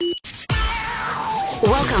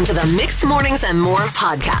Welcome to the Mixed Mornings and More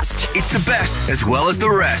podcast. It's the best as well as the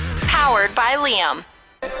rest. Powered by Liam.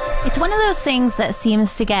 It's one of those things that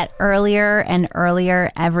seems to get earlier and earlier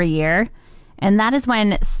every year. And that is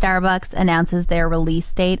when Starbucks announces their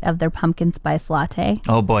release date of their pumpkin spice latte.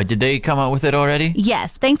 Oh boy, did they come out with it already?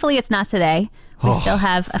 Yes. Thankfully, it's not today. We still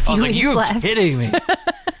have a few weeks left. You're kidding me.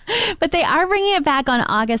 But they are bringing it back on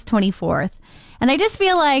August 24th. And I just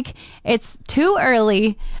feel like it's too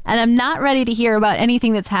early, and I'm not ready to hear about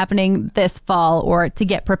anything that's happening this fall or to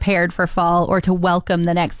get prepared for fall or to welcome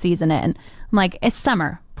the next season in. I'm like, it's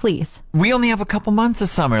summer, please. We only have a couple months of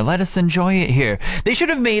summer. Let us enjoy it here. They should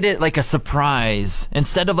have made it like a surprise.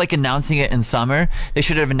 Instead of like announcing it in summer, they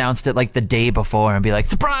should have announced it like the day before and be like,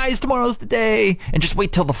 surprise, tomorrow's the day. And just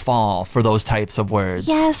wait till the fall for those types of words.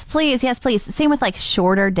 Yes, please. Yes, please. Same with like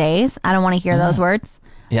shorter days. I don't want to hear those words.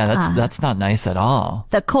 Yeah, that's not nice at all.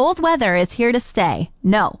 The cold weather is here to stay.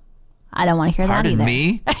 No, I don't want to hear that either. Pardon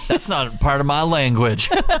me? That's not part of my language.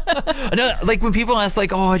 No, like when people ask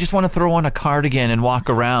like, oh, I just want to throw on a cardigan and walk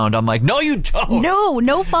around. I'm like, no, you don't.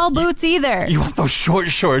 No fall boots either. You want those short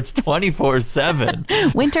shorts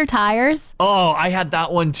 24/7. Winter tires. Oh, I had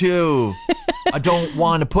that one too. I don't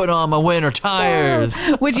want to put on my winter tires.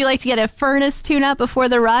 Would you like to get a furnace tune-up before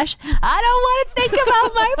the rush? I don't want to think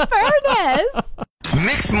about my furnace.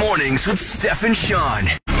 Mixed Mornings with Steph and Sean.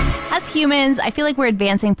 As humans, I feel like we're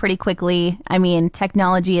advancing pretty quickly. I mean,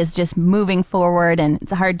 technology is just moving forward, and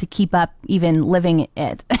it's hard to keep up even living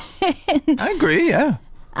it. I agree, yeah.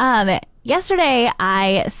 Yesterday,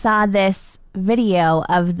 I saw this video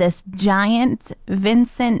of this giant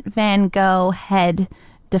Vincent van Gogh head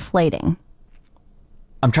deflating.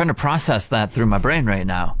 I'm trying to process that through my brain right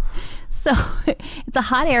now. So it's a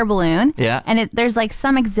hot air balloon. Yeah. And there's like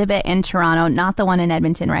some exhibit in Toronto, not the one in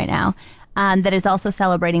Edmonton right now, that is also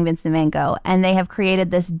celebrating Vincent van Gogh. And they have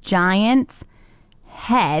created this giant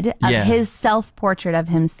head of his self-portrait of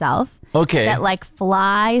himself. Okay. That like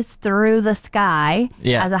flies through the sky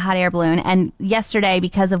as a hot air balloon. And yesterday,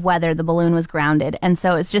 because of weather, the balloon was grounded. And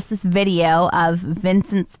so it's just this video of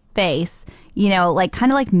Vincent's face, you know, like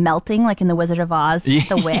kind of like melting, like in The Wizard of Oz,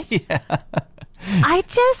 the witch. Yeah. I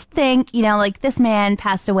just think, you know, like this man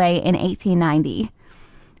passed away in 1890.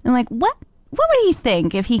 I'm like, what would he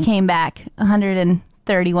think if he came back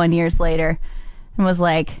 131 years later and was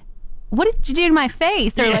like, what did you do to my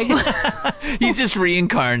face? Or like, he's just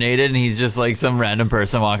reincarnated and he's just like some random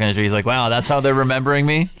person walking the street. He's like, wow, that's how they're remembering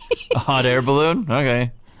me? A hot air balloon?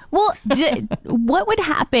 Okay. Well, what would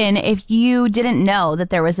happen if you didn't know that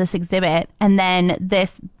there was this exhibit and then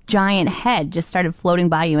this giant head just started floating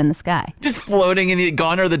by you in the sky? Just floating, and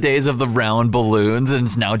gone are the days of the round balloons, and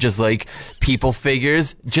it's now just like people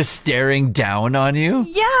figures just staring down on you.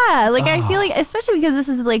 Yeah, like I feel like, especially because this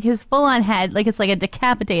is like his full-on head, like it's like a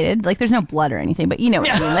decapitated, like there's no blood or anything, but you know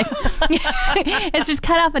what I mean. Like it's just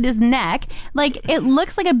cut off at his neck. Like it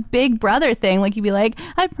looks like a Big Brother thing. Like you'd be like,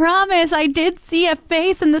 I promise, I did see a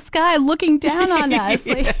face in the sky looking down on us.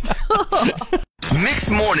 Like,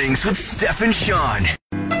 Mixed Mornings with Steph and Sean.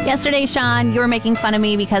 Yesterday, Sean, you were making fun of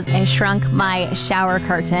me because I shrunk my shower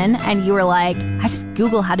curtain, and you were like, I just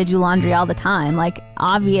Google how to do laundry all the time. Like,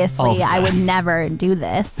 obviously, I would never do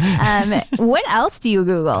this. What else do you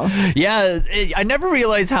Google? Yeah, I never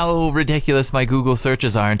realized how ridiculous my Google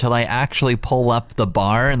searches are until I actually pull up the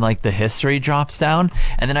bar and like the history drops down,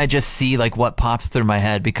 and then I just see like what pops through my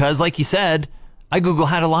head. Because like you said, I Google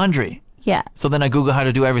how to laundry. Yeah. So then I Google how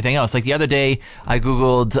to do everything else. Like the other day, I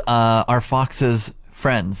Googled our fox's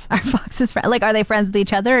friends. Our fox's friends? Like, are they friends with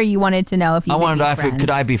each other, or you wanted to know if you could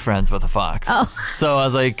I be friends with a fox? Oh. So I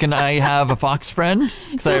was like, can I have a fox friend?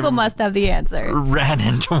 Google must have the answer. Ran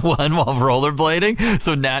into one while rollerblading.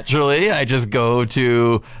 So naturally, I just go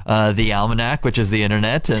to the Almanac, which is the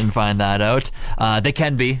internet, and find that out. They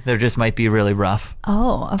can be. They just might be really rough.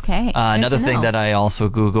 Oh, okay. Another thing that I also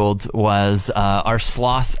Googled was, are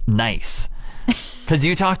sloths nice? Because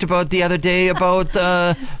you talked about the other day about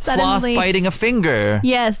sloth biting a finger.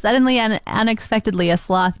 Yes, suddenly and unexpectedly a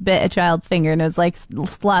sloth bit a child's finger, and it was like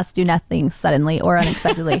sloths do nothing suddenly or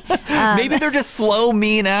unexpectedly. Maybe they're just slow,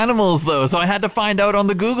 mean animals, though, so I had to find out on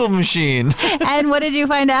the Google machine. And what did you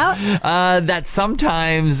find out? That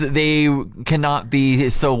sometimes they cannot be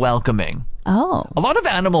so welcoming. Oh. A lot of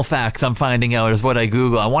animal facts I'm finding out is what I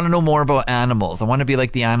Google. I want to know more about animals. I want to be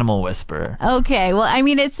like the animal whisperer. Okay. Well, I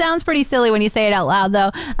mean, it sounds pretty silly when you say it out loud, though.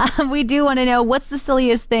 We do want to know, what's the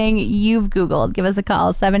silliest thing you've Googled? Give us a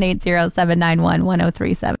call,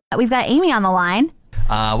 780-791-1037. We've got Amy on the line.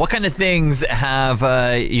 What kind of things have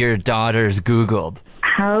your daughters Googled?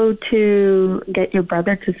 how to get your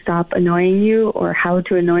brother to stop annoying you or how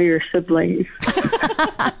to annoy your siblings.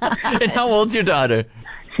 And how old's your daughter?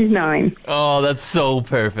 She's 9. Oh, that's so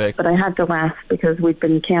perfect. But I had to laugh because we'd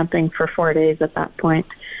been camping for 4 days at that point.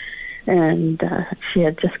 And she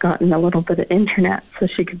had just gotten a little bit of internet so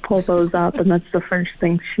she could pull those up, and that's the first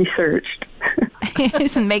thing she searched.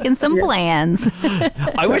 Just making some plans.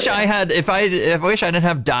 I wish I had. I wish I didn't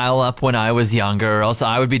have dial-up when I was younger, or else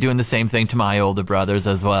I would be doing the same thing to my older brothers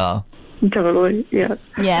as well. Totally, yeah.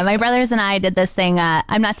 Yeah, my brothers and I did this thing.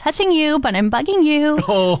 I'm not touching you, but I'm bugging you.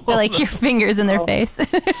 Oh. So, like your fingers in their face.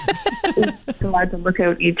 It's allowed to look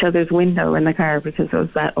out each other's window in the car because it was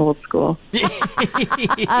that old school.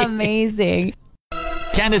 Amazing.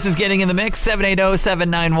 Candace is getting in the mix.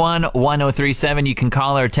 780-791-1037. You can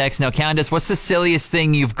call or text. Now, Candace, what's the silliest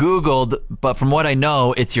thing you've Googled? But from what I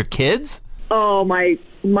know, it's your kids? Oh, my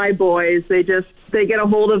boys. They get a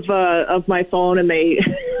hold of my phone and they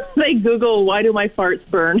they Google, why do my farts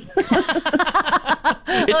burn?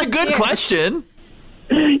 It's a good question.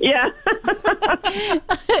 Yeah.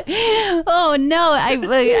 Oh no!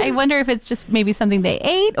 I wonder if it's just maybe something they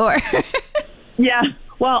ate or. Yeah.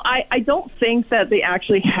 Well, I don't think that they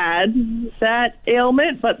actually had that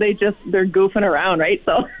ailment, but they're goofing around, right?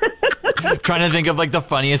 So. Trying to think of like the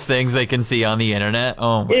funniest things they can see on the internet.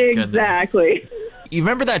 Oh my Exactly. goodness. You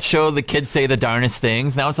remember that show, The Kids Say the Darnest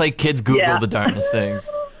Things? Now it's like kids Google the darnest things.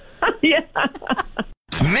 Yeah.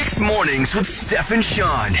 Mixed Mornings with Steph and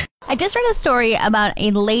Sean. I just read a story about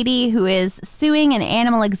a lady who is suing an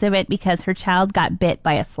animal exhibit because her child got bit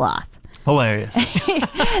by a sloth. Hilarious.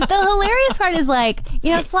 The hilarious part is like,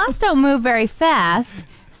 sloths don't move very fast.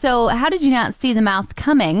 So how did you not see the mouth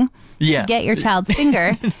coming Yeah. to get your child's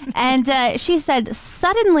finger? And she said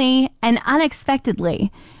suddenly and unexpectedly.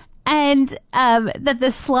 And that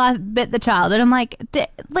the sloth bit the child. And I'm like,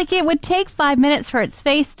 it would take 5 minutes for its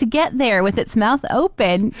face to get there with its mouth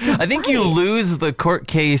open. I think you lose the court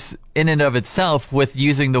case in and of itself with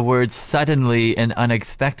using the words suddenly and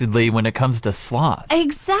unexpectedly when it comes to sloths.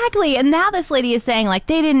 Exactly. And now this lady is saying, like,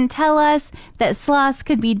 they didn't tell us that sloths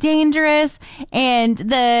could be dangerous. And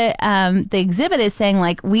the exhibit is saying,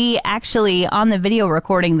 like, we actually, on the video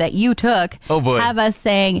recording that you took, have us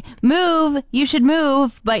saying, move, you should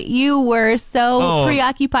move. But you were so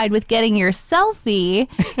preoccupied with getting your selfie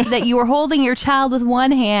that you were holding your child with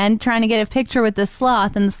one hand, trying to get a picture with the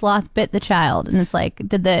sloth, and the sloth bit the child. And it's like,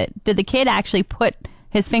 did the kid actually put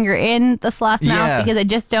his finger in the sloth's mouth? Because I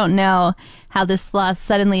just don't know how this sloth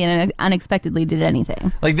suddenly and unexpectedly did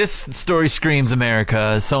anything. Like, this story screams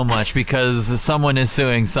America so much because someone is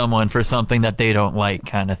suing someone for something that they don't like,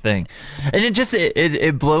 kind of thing. And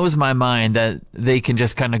it blows my mind that they can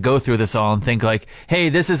just kind of go through this all and think like, hey,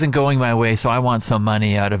 this isn't going my way, so I want some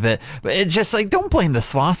money out of it. But it's just like, don't blame the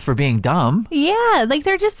sloths for being dumb. Yeah, like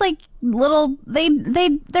they're just like little,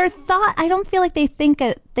 their thought, I don't feel like they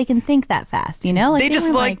can think that fast, Like they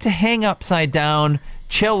just like to hang upside down,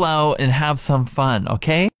 chill out, and have some fun,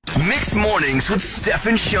 okay? Mixed Mornings with Steph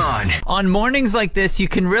and Sean. On mornings like this, you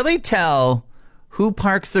can really tell who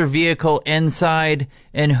parks their vehicle inside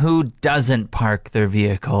and who doesn't park their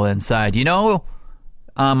vehicle inside.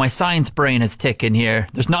 My science brain is ticking here.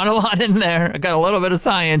 There's not a lot in there. I got a little bit of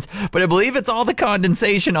science, but I believe it's all the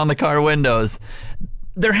condensation on the car windows.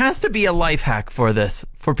 There has to be a life hack for this,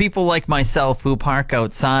 for people like myself who park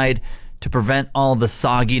outside to prevent all the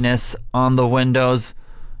sogginess on the windows.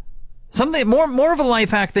 Something more of a life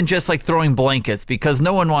hack than just like throwing blankets, because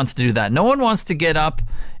no one wants to do that. No one wants to get up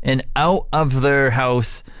and out of their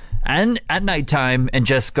house and at nighttime and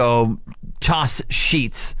just go toss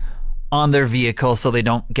sheets on their vehicle so they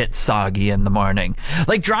don't get soggy in the morning.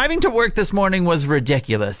 Like, driving to work this morning was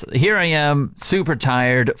ridiculous. Here I am, super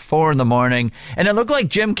tired, 4 a.m, and I look like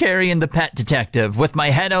Jim Carrey in The Pet Detective with my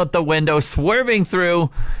head out the window, swerving through.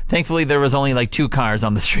 Thankfully, there was only like 2 cars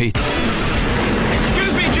on the streets.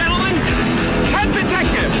 Excuse me, gentlemen. Pet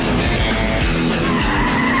Detective.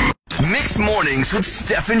 Mixed Mornings with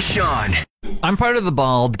Steph and Sean. I'm part of the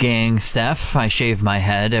bald gang, Steph. I shave my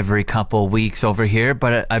head every couple weeks over here,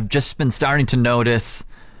 but I've just been starting to notice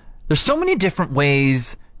there's so many different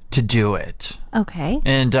ways to do it. Okay.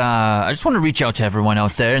 And I just want to reach out to everyone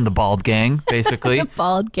out there in the bald gang, basically. The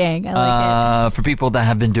bald gang. I like it. For people that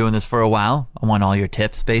have been doing this for a while, I want all your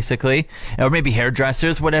tips, basically. Or maybe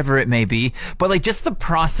hairdressers, whatever it may be. But like just the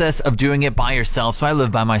process of doing it by yourself. So I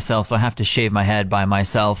live by myself, so I have to shave my head by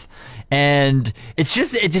myself. And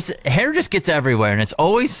hair just gets everywhere, and it's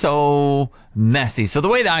always so messy. So the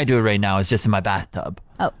way that I do it right now is just in my bathtub.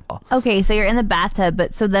 Oh, okay. So you're in the bathtub,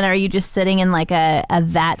 but so then are you just sitting in like a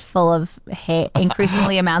vat full of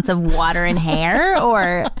increasingly amounts of water and hair?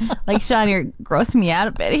 Or like, Sean, you're grossing me out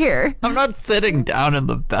a bit here. I'm not sitting down in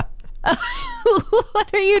the bath. What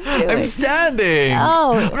are you doing? I'm standing.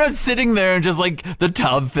 Oh. I'm not sitting there and just like the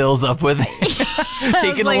tub fills up with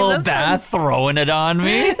taking like, a little this bath, throwing it on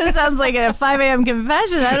me. This sounds like a 5 a.m.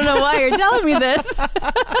 confession. I don't know why you're telling me this.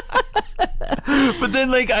 But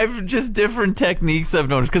then, like, I've just different techniques I've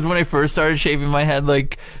noticed. Because when I first started shaving my head,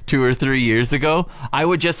 like 2 or 3 years ago, I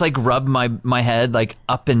would just like rub my head like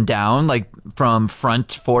up and down, like from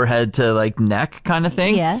front forehead to like neck kind of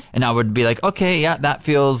thing. Yeah. And I would be like, okay, yeah, that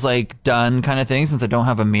feels like done kind of thing since I don't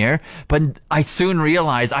have a mirror. But I soon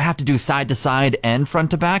realized I have to do side to side and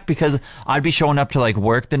front to back because I'd be showing up to like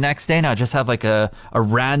work the next day and I'd just have like a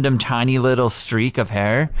random tiny little streak of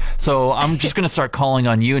hair. So I'm just going to start calling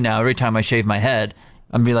on you now every time I shave my head.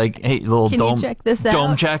 I'm be like, hey, little Can dome, you check this out?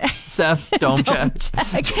 dome check, Steph, dome check.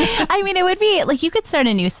 I mean, it would be like you could start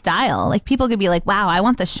a new style. Like people could be like, wow, I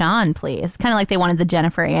want the Sean, please. Kind of like they wanted the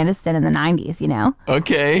Jennifer Aniston in the 90s, you know?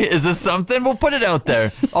 Okay, is this something? We'll put it out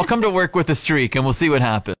there. I'll come to work with a streak and we'll see what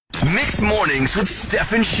happens. Mixed Mornings with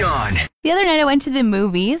Steph and Sean. The other night I went to the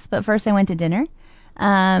movies, but first I went to dinner.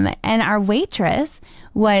 And our waitress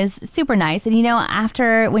was super nice. And, you know,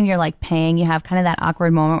 after when you're like paying, you have kind of that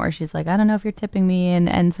awkward moment where she's like, I don't know if you're tipping me.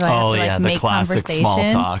 And so I have to like the make classic conversation.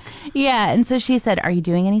 small talk. Yeah. And so she said, are you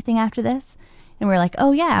doing anything after this? And we're like,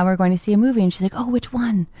 oh, yeah, we're going to see a movie. And she's like, oh, which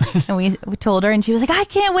one? And we told her and she was like, I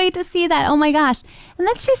can't wait to see that. Oh, my gosh. And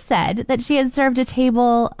then she said that she had served a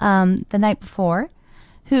table the night before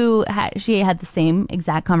she had the same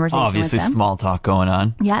exact conversation Obviously, with them. small talk going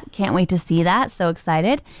on. Yeah, can't wait to see that. So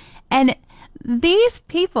excited. And these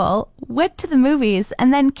people went to the movies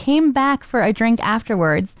and then came back for a drink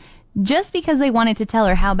afterwards just because they wanted to tell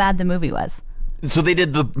her how bad the movie was. So they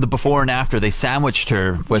did the before and after. They sandwiched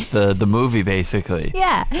her with the movie, basically.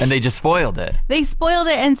 Yeah. And they just spoiled it. They spoiled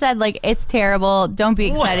it and said, like, it's terrible. Don't be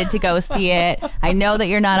excited to go see it. I know that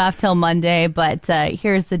you're not off till Monday, but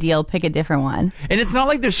here's the deal. Pick a different one. And it's not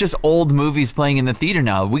like there's just old movies playing in the theater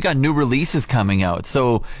now. We got new releases coming out.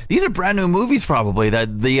 So these are brand new movies probably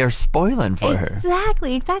that they are spoiling for her.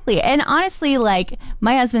 Exactly. And honestly, like,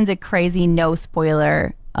 my husband's a crazy no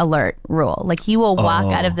spoiler alert rule. Like, he will walk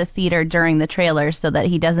out of the theater during the trailer so that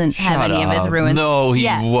he doesn't have any of his ruins. No, he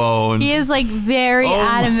won't. He is like very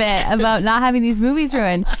adamant about not having these movies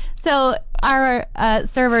ruined. So our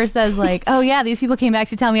server says like, oh yeah, these people came back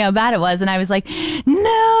to tell me how bad it was. And I was like,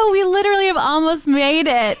 no, we literally have almost made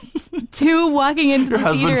it to walking into Your the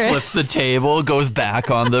husband theater. flips the table, goes back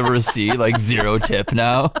on the receipt, like 0 tip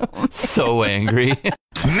now. So angry.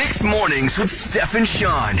 Mixed Mornings with Steph and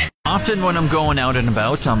Sean. Often when I'm going out and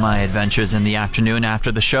about on my adventures in the afternoon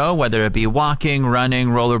after the show, whether it be walking, running,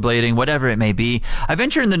 rollerblading, whatever it may be, I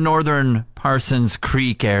venture in the northern Parsons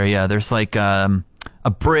Creek area. There's like a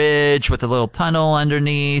bridge with a little tunnel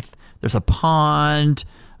underneath. There's a pond.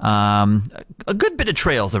 A good bit of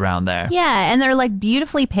trails around there. Yeah, and they're like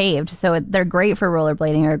beautifully paved, so they're great for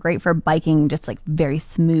rollerblading or great for biking, just like very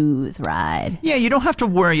smooth ride. Yeah, you don't have to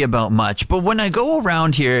worry about much. But when I go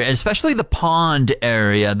around here, especially the pond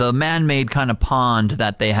area, the man-made kind of pond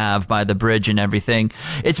that they have by the bridge and everything,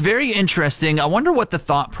 it's very interesting. I wonder what the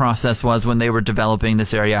thought process was when they were developing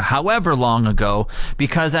this area, however long ago,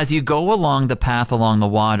 because as you go along the path along the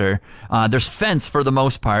water, there's fence for the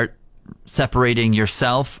most part, separating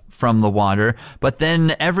yourself from the water, but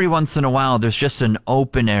then every once in a while there's just an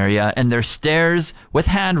open area and there's stairs with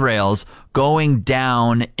handrails going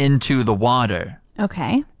down into the water.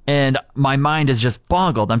 Okay. And my mind is just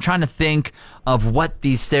boggled. I'm trying to think of what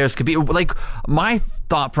these stairs could be. Like, my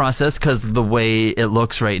thought process, because the way it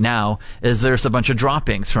looks right now, is there's a bunch of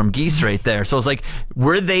droppings from geese right there. So it's like,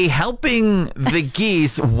 were they helping the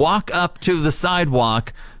geese walk up to the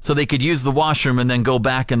sidewalk so they could use the washroom and then go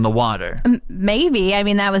back in the water? Maybe. I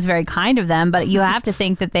mean, that was very kind of them, but you have to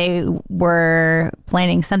think that they were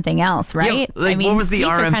planning something else, right? Yeah, like, I mean, what was the geese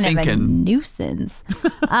are RM kind of a thinking? nuisance.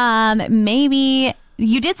 Maybe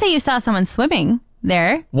you did say you saw someone swimming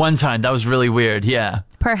there. One time. That was really weird. Yeah.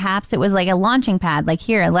 Perhaps it was like a launching pad. Like,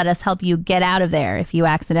 here, let us help you get out of there if you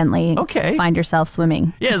accidentally find yourself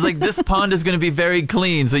swimming. Yeah, it's like, this pond is going to be very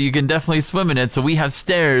clean, so you can definitely swim in it. So we have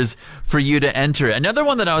stairs for you to enter. Another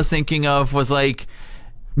one that I was thinking of was like,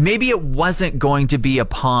 Maybe it wasn't going to be a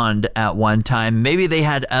pond at one time. Maybe they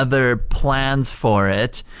had other plans for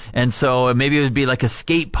it. And so maybe it would be like a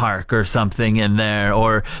skate park or something in there,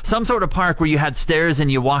 or some sort of park where you had stairs and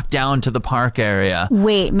you walk down to the park area.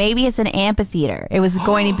 Wait, maybe it's an amphitheater. It was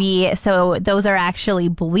going to be, so those are actually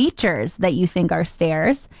bleachers that you think are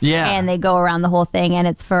stairs. Yeah. And they go around the whole thing, and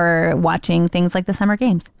it's for watching things like the Summer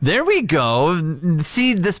Games. There we go.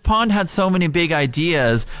 See, this pond had so many big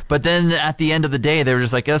ideas, but then at the end of the day, they were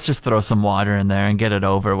just like, let's just throw some water in there and get it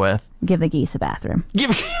over with. Give the geese a bathroom.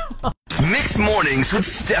 Mixed Mornings with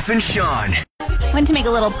Steph and Sean. Went to make a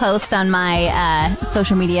little post on my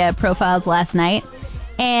social media profiles last night.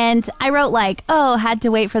 And I wrote like, oh, had to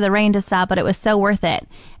wait for the rain to stop, but it was so worth it.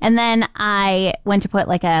 And then I went to put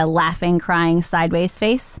like a laughing, crying, sideways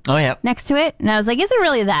face Oh, yeah. next to it. And I was like, is it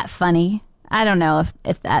really that funny? I don't know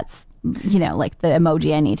if that's, like the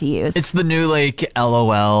emoji I need to use. It's the new, like,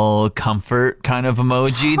 LOL comfort kind of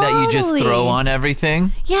emoji that you just Totally. throw on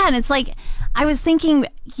everything. Yeah, and it's like, I was thinking,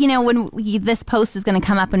 when this post is going to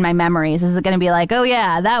come up in my memories, is it going to be like, oh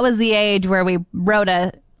yeah, that was the age where we wrote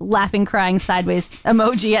a laughing, crying, sideways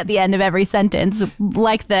emoji at the end of every sentence,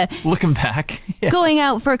 like the Looking back. Yeah. going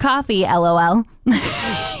out for coffee, LOL.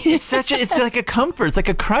 It's like a comfort. It's like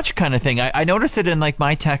a crutch kind of thing. I notice it in like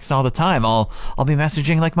my texts all the time. I'll be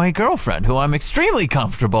messaging like my girlfriend who I'm extremely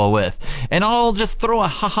comfortable with, and I'll just throw a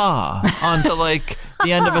haha onto like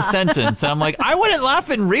the end of a sentence. And I'm like, I wouldn't laugh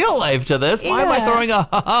in real life to this. Why am I Yeah. throwing a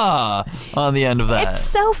haha on the end of that? It's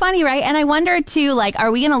so funny, right? And I wonder too, like,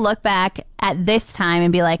 are we going to look back at this time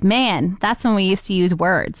and be like, man, that's when we used to use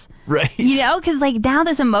words? Right. Because like now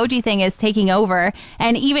this emoji thing is taking over.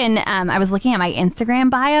 And even I was looking at my Instagram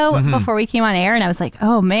bio Mm-hmm. before we came on air, and I was like,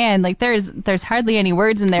 oh man, like there's hardly any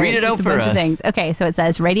words in there. Read It's it just out a for bunch us. of things. Okay, so it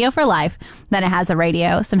says radio for life. Then it has a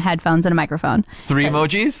radio, some headphones, and a microphone. 3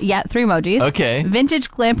 emojis? Yeah, 3 emojis. Okay. Vintage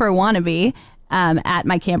camper wannabe. At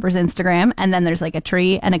my camper's Instagram, and then there's like a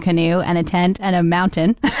tree and a canoe and a tent and a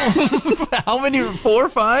mountain. How many? 4 or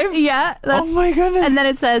 5? Yeah. Oh my goodness. And then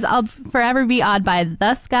it says, I'll forever be awed by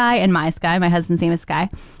the sky and my sky. My husband's name is Sky.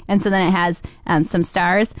 And so then it has some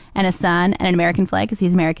stars and a sun and an American flag because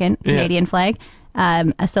he's American, Canadian flag,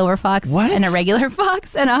 a silver fox What? and a regular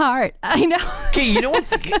fox and a heart. I know. Okay, you know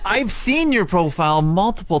what's... I've seen your profile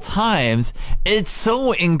multiple times. It's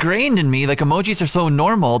so ingrained in me. Like, emojis are so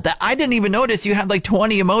normal that I didn't even notice you had like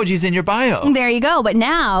 20 emojis in your bio. There you go. But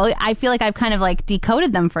now I feel like I've kind of like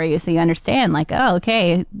decoded them for you so you understand. Like, oh,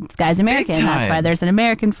 okay, this guy's American. time. That's why there's an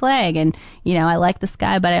American flag. And, I like the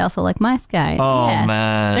sky, but I also like my sky. Oh, Yeah.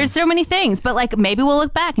 man. There's so many things. But like maybe we'll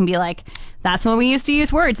look back and be like, that's when we used to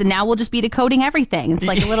use words. And now we'll just be decoding everything. It's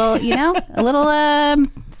like a little, a little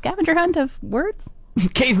scavenger hunt of words.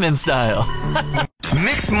 Caveman style.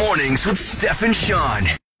 Mixed Mornings with Steph and Sean.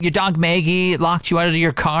 Your dog Maggie locked you out of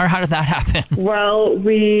your car. How did that happen? Well,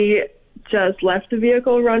 we just left the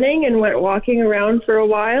vehicle running and went walking around for a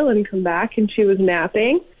while and come back, and she was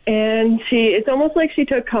napping. And it's almost like she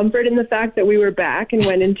took comfort in the fact that we were back and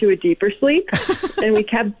went into a deeper sleep. And we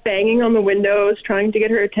kept banging on the windows, trying to get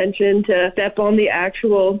her attention to step on the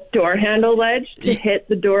actual door handle ledge to hit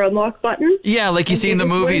the door unlock button. Yeah, like you see in the just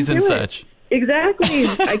movies and wouldn't do it. such. Exactly.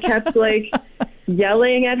 I kept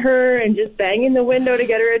yelling at her and just banging the window to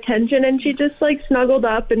get her attention, and she just snuggled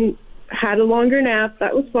up and had a longer nap.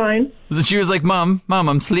 That was fine. So she was like, Mom,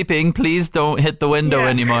 I'm sleeping. Please don't hit the window Yeah.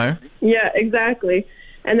 anymore. Yeah, exactly.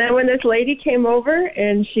 And then when this lady came over,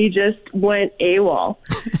 and she just went AWOL.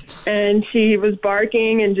 And she was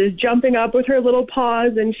barking and just jumping up with her little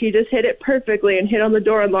paws, and she just hit it perfectly and hit on the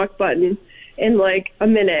door unlock button in a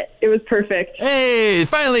minute. It was perfect. Hey,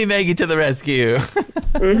 finally Maggie to the rescue.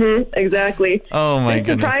 Exactly. Oh my And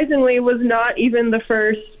goodness. surprisingly was not even the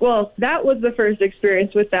first, well, that was the first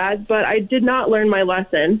experience with that, but I did not learn my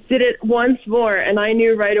lesson. Did it once more, and I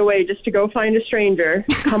knew right away just to go find a stranger,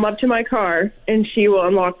 come up to my car, and she will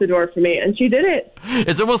unlock the door for me. And she did it.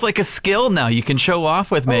 It's almost like a skill now. You can show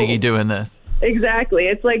off with Maggie doing this. Exactly.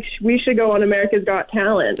 It's like we should go on America's Got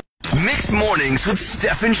Talent. Mixed Mornings with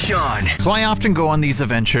Steph and Sean. So I often go on these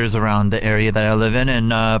adventures around the area that I live in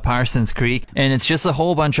Parsons Creek, and it's just a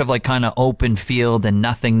whole bunch of kind of open field and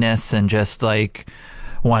nothingness and just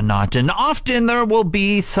whatnot. And often there will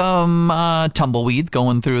be some tumbleweeds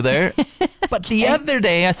going through there. But the other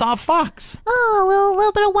day I saw a fox. Oh, a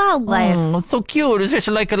little bit of wildlife. Oh, it's so cute. It's just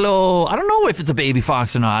like a little, I don't know if it's a baby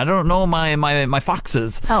fox or not. I don't know my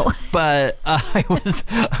foxes. Oh. But I was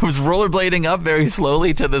rollerblading up very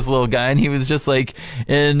slowly to this little guy, and he was just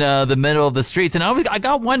in the middle of the streets. And I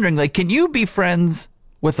got wondering, can you be friends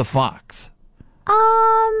with a fox?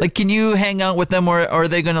 Can you hang out with them, or are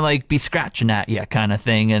they going to be scratching at you kind of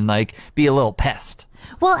thing and be a little pest?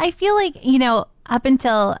 Well, I feel like, up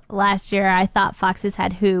until last year, I thought foxes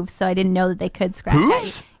had hooves, so I didn't know that they could scratch at you.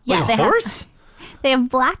 Hooves? Yeah, like a horse? They have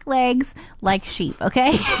black legs like sheep,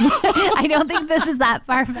 okay? I don't think this is that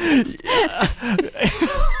far-fetched.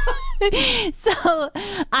 So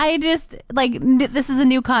I just, this is a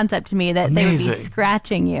new concept to me that they would be Amazing.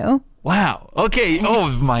 scratching you. Wow. Okay. Oh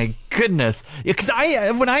my goodness. Because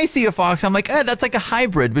when I see a fox, I'm like, that's like a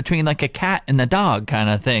hybrid between like a cat and a dog kind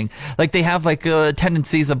of thing. Like they have like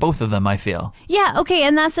tendencies of both of them, I feel. Yeah, okay,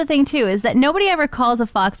 and that's the thing too, is that nobody ever calls a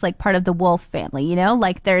fox like part of the wolf family,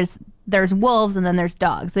 Like there's wolves and then there's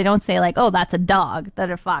dogs. They don't say like, oh, that's a dog that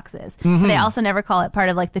a fox is. But they also never call it part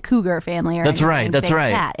of like the cougar family or That's anything, right, that's big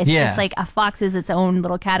right. cat. It's Yeah. just like a fox is its own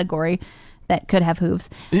little category that could have hooves.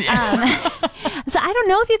 So I don't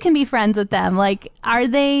know if you can be friends with them. Like, are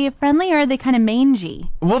they friendly or are they kind of mangy?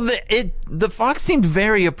 Well, the fox seemed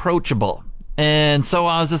very approachable. And so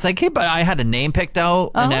I was just like, hey, but I had a name picked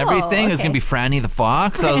out and everything. It was going to be Franny the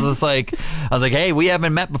Fox. I was like, hey, we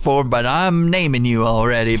haven't met before, but I'm naming you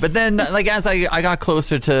already. But then, like, as I got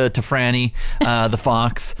closer to Franny, the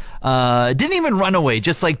Fox, didn't even run away,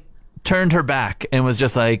 just like turned her back and was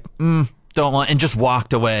just like, don't want, and just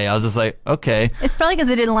walked away. I was just like, okay. It's probably because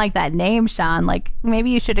I didn't like that name, Sean. Like, maybe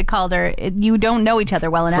you should have called her, you don't know each other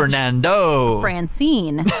well enough. Fernando.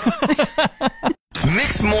 Francine.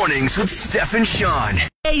 Mixed Mornings with Steph and Sean.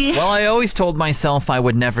 Well, I always told myself I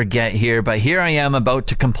would never get here, but here I am about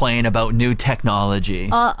to complain about new technology.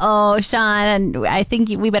 Uh-oh, Sean. I think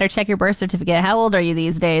we better check your birth certificate. How old are you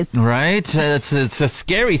these days? Right? It's a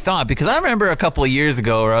scary thought because I remember a couple of years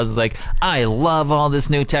ago where I was like, I love all this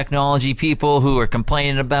new technology. People who are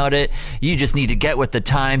complaining about it, you just need to get with the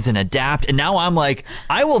times and adapt. And now I'm like,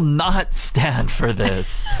 I will not stand for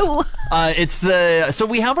this. So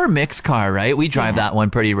we have our mix car, right? We drive that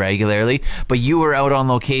one pretty regularly, but you were out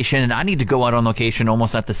on location and I need to go out on location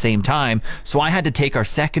almost at the same time. So I had to take our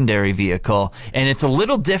secondary vehicle and it's a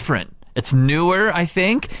little different. It's newer, I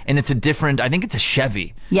think, and it's I think it's a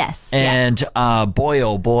Chevy. Yes. And boy,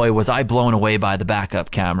 oh boy, was I blown away by the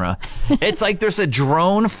backup camera. It's like there's a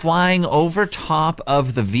drone flying over top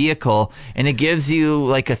of the vehicle and it gives you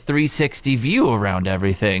like a 360 view around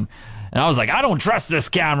everything. And I was like, I don't trust this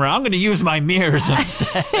camera. I'm going to use my mirrors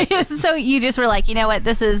instead. So you just were like, you know what?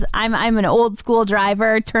 I'm an old school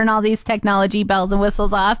driver. Turn all these technology bells and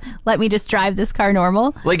whistles off. Let me just drive this car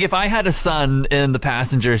normal. Like if I had a son in the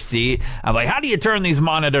passenger seat, I'm like, how do you turn these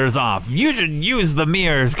monitors off? You should use the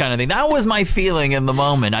mirrors kind of thing. That was my feeling in the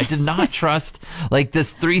moment. I did not trust like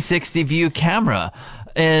this 360 view camera.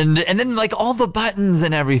 And then like all the buttons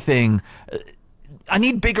and everything. I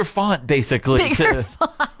need bigger font, basically,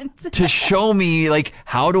 to show me, like,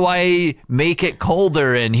 how do I make it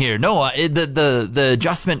colder in here? No, the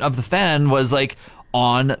adjustment of the fan was, like,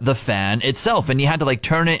 on the fan itself, and you had to, like,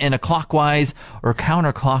 turn it in a clockwise or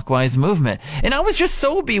counterclockwise movement. And I was just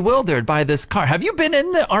so bewildered by this car. Have you been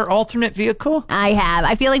in our alternate vehicle? I have.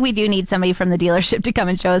 I feel like we do need somebody from the dealership to come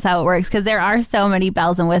and show us how it works because there are so many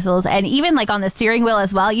bells and whistles, and even like on the steering wheel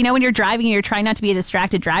as well. You know, when you're driving and you're trying not to be a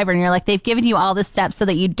distracted driver and you're like, they've given you all the steps so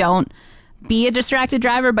that you don't be a distracted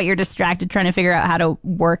driver, but you're distracted trying to figure out how to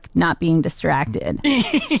work not being distracted.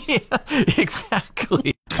 Yeah,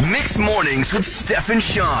 exactly. Mixed Mornings with Steph and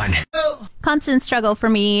Sean. Constant struggle for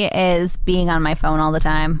me is being on my phone all the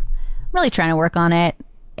time. I'm really trying to work on it.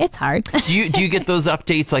 It's hard. Do you get those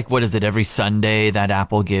updates, like, what is it, every Sunday that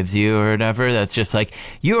Apple gives you or whatever? That's just like,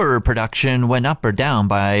 your production went up or down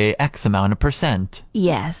by X amount of %.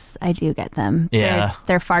 Yes, I do get them. Yeah.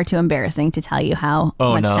 They're far too embarrassing to tell you how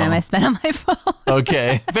much time I spend on my phone.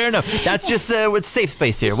 Okay, fair enough. That's just with safe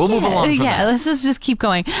space here. We'll move along from that. Let's just keep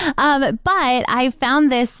going. But I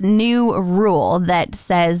found this new rule that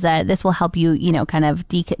says this will help you, kind of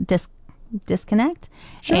disconnect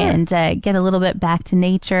and get a little bit back to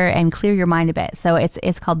nature and clear your mind a bit. So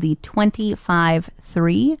it's called the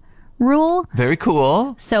 25-3 rule. Very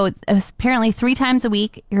cool. So apparently 3 times a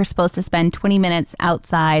week you're supposed to spend 20 minutes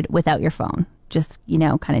outside without your phone, just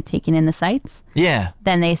kind of taking in the sights. Yeah.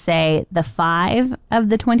 Then they say the 5 of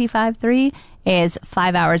the 25-3 is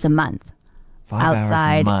 5 hours a month. 5 hours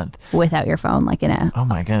outside a month without your phone, like in a... Oh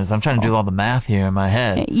my goodness, I'm trying to do all the math here in my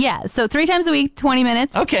head. Yeah, so 3 times a week, 20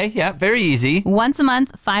 minutes. Okay, yeah, very easy. Once a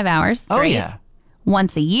month, 5 hours. Straight. Oh yeah.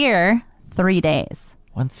 Once a year, 3 days.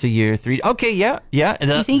 Once a year, 3. Okay, yeah. And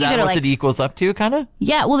You think is that you could, what it equals up to, kind of?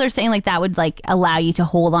 Yeah, well, they're saying like that would like allow you to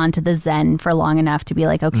hold on to the Zen for long enough to be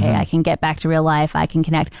like, okay, I can get back to real life. I can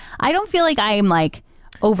connect. I don't feel like I'm like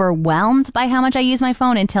overwhelmed by how much I use my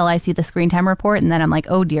phone until I see the screen time report, and then I'm like,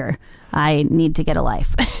 oh dear, I need to get a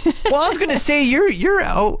life. Well, I was gonna say you're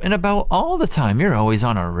out and about all the time. You're always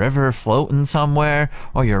on a river, floating somewhere,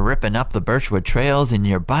 or you're ripping up the Birchwood trails in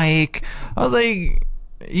your bike. I was like,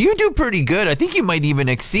 you do pretty good. I think you might even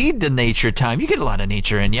exceed the nature time. You get a lot of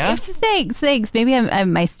nature in you. Thanks. Maybe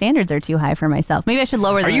my standards are too high for myself. Maybe I should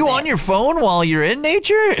lower them. Are you on your phone while you're in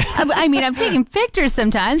nature? I mean, I'm taking pictures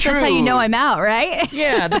sometimes. True. That's how you know I'm out, right?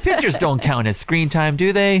 Yeah, the pictures don't count as screen time,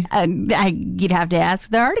 do they? You'd have to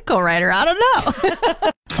ask the article writer. I don't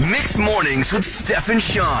know. Mixed Mornings with Steph and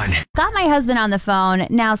Sean. Got my husband on the phone.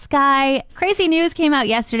 Now, Sky, crazy news came out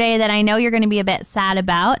yesterday that I know you're going to be a bit sad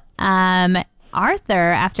about.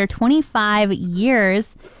 Arthur, after 25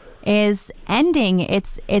 years, is ending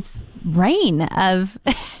its reign of...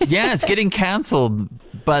 Yeah, it's getting canceled,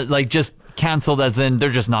 but like just canceled as in they're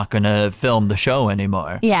just not going to film the show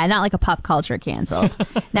anymore. Yeah, not like a pop culture canceled.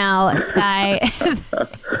 Now, Sky,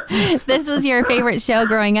 this was your favorite show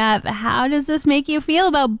growing up. How does this make you feel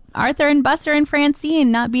about Arthur and Buster and Francine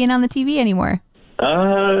not being on the TV anymore?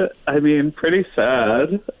 I mean, pretty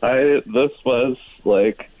sad. This was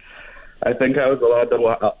like... I think I was allowed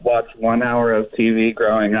to watch 1 hour of TV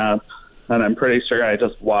growing up, and I'm pretty sure I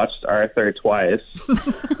just watched Arthur twice.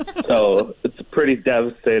 So it's pretty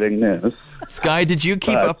devastating news. Sky, did you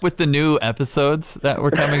keep up with the new episodes that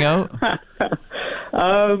were coming out?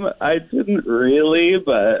 I didn't really,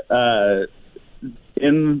 but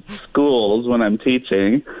in schools when I'm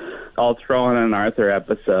teaching, I'll throw in an Arthur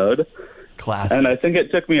episode. Classic. And I think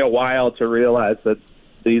it took me a while to realize that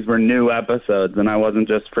these were new episodes, and I wasn't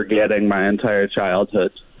just forgetting my entire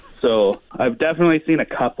childhood. So I've definitely seen a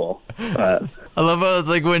couple. But I love how it's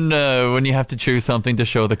like when you have to choose something to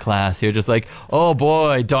show the class, you're just like, oh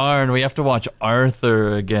boy, darn, we have to watch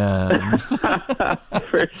Arthur again.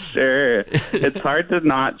 For sure. It's hard to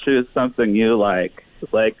not choose something you like.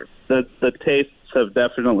 Like, the tastes have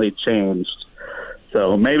definitely changed.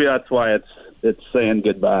 So maybe that's why it's saying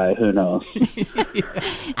goodbye. Who knows?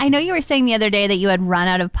 I know you were saying the other day that you had run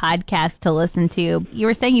out of podcasts to listen to. You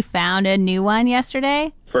were saying you found a new one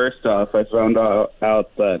yesterday? First off, I found out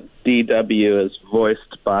that DW is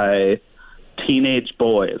voiced by teenage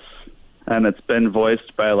boys. And it's been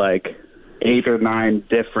voiced by like 8 or 9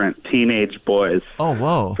 different teenage boys. Oh,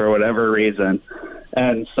 whoa. For whatever reason.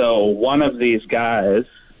 And so one of these guys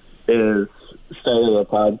is started a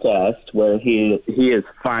podcast where he is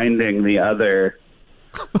finding the other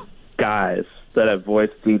guys that have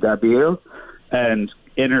voiced DW and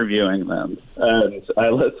interviewing them. And I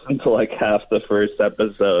listened to like half the first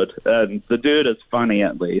episode, and the dude is funny.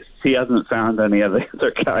 At least he hasn't found any of the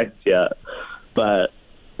other guys yet, but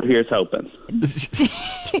here's hoping.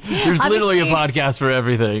 There's literally a podcast for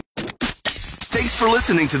everything. Thanks for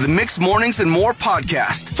listening to the Mixed Mornings and More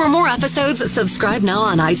podcast. For more episodes, subscribe now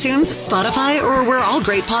on iTunes, Spotify, or where all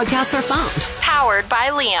great podcasts are found. Powered by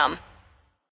Liam.